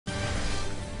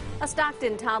A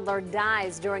Stockton toddler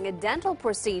dies during a dental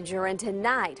procedure, and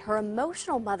tonight her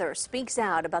emotional mother speaks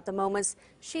out about the moments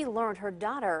she learned her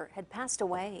daughter had passed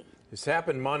away. This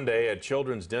happened Monday at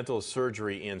Children's Dental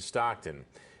Surgery in Stockton.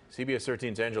 CBS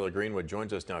 13's Angela Greenwood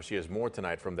joins us now. She has more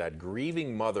tonight from that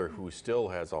grieving mother who still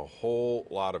has a whole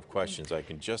lot of questions, I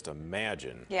can just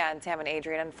imagine. Yeah, and Sam and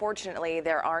Adrian, unfortunately,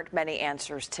 there aren't many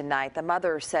answers tonight. The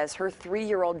mother says her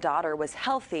 3-year-old daughter was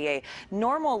healthy, a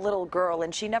normal little girl,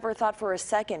 and she never thought for a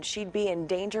second she'd be in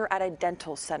danger at a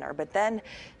dental center. But then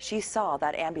she saw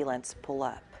that ambulance pull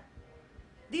up.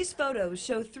 These photos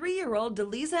show 3-year-old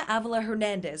Daleyza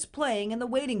Avila-Hernandez playing in the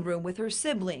waiting room with her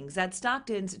siblings at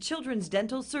Stockton's Children's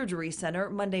Dental Surgery Center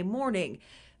Monday morning.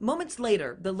 Moments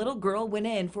later, the little girl went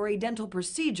in for a dental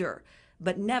procedure,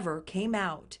 but never came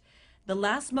out. The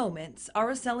last moments,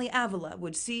 Araceli Avila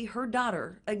would see her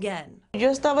daughter again. When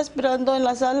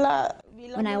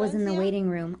I was in the waiting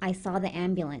room, I saw the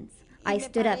ambulance. I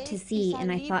stood up to see,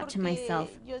 and I thought to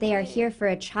myself, they are here for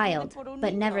a child,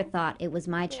 but never thought it was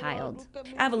my child.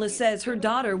 Avila says her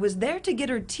daughter was there to get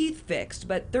her teeth fixed,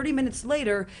 but 30 minutes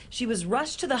later, she was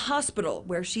rushed to the hospital,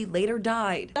 where she later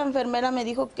died.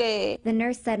 The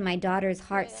nurse said my daughter's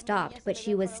heart stopped, but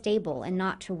she was stable and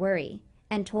not to worry,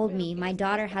 and told me my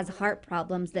daughter has heart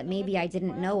problems that maybe I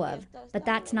didn't know of, but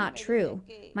that's not true.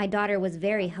 My daughter was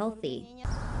very healthy.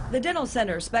 The dental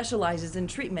center specializes in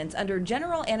treatments under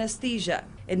general anesthesia.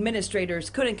 Administrators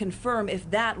couldn't confirm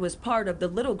if that was part of the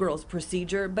little girl's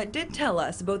procedure, but did tell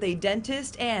us both a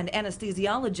dentist and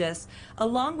anesthesiologist,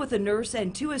 along with a nurse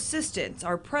and 2 assistants,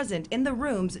 are present in the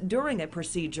rooms during a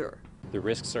procedure. The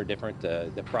risks are different,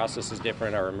 the process is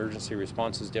different, our emergency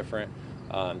response is different,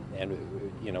 and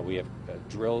we have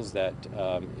drills that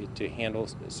to handle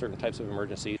certain types of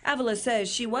emergencies. Avila says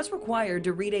she was required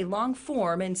to read a long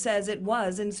form and says it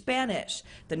was in Spanish.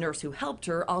 The nurse who helped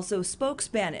her also spoke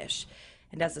Spanish.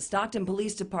 And as the Stockton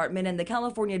Police Department and the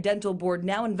California Dental Board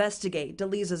now investigate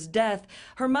Daleyza's death,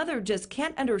 her mother just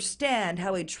can't understand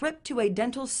how a trip to a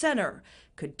dental center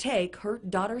could take her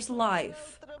daughter's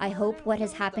life. I hope what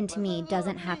has happened to me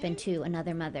doesn't happen to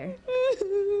another mother.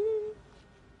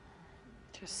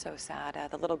 Just so sad.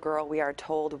 The little girl, we are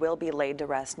told, will be laid to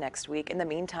rest next week. In the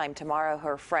meantime, tomorrow,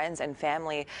 her friends and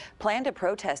family plan to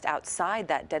protest outside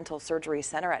that dental surgery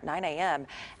center at 9 a.m.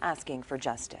 asking for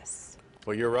justice.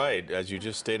 Well, you're right. As you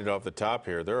just stated off the top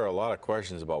here, there are a lot of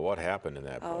questions about what happened in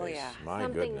that place. Oh, yeah. My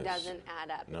Something goodness. doesn't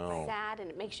add up. No. It's sad, and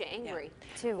it makes you angry,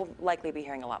 too. We'll likely be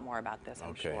hearing a lot more about this,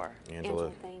 I'm sure. Angela,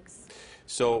 thanks.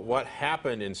 So what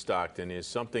happened in Stockton is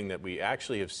something that we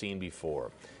actually have seen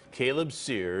before. Caleb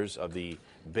Sears of the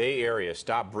Bay Area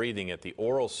stopped breathing at the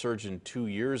oral surgeon 2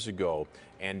 years ago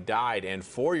and died, and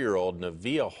 4-year-old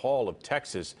Nevaeh Hall of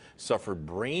Texas suffered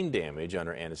brain damage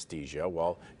under anesthesia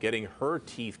while getting her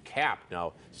teeth capped.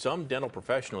 Now, some dental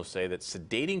professionals say that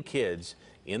sedating kids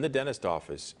in the dentist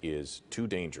office is too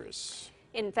dangerous.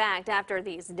 In fact, after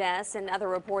these deaths and other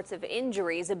reports of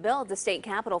injuries, a bill at the state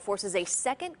capitol forces a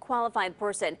second qualified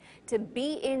person to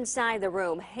be inside the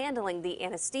room handling the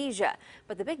anesthesia.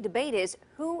 But the big debate is,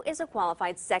 who is a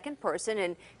qualified second person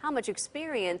and how much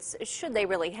experience should they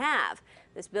really have?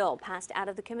 This bill passed out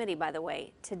of the committee, by the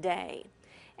way, today.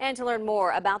 And to learn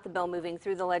more about the bill moving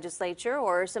through the legislature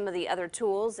or some of the other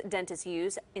tools dentists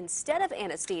use instead of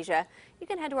anesthesia, you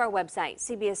can head to our website,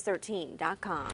 cbs13.com.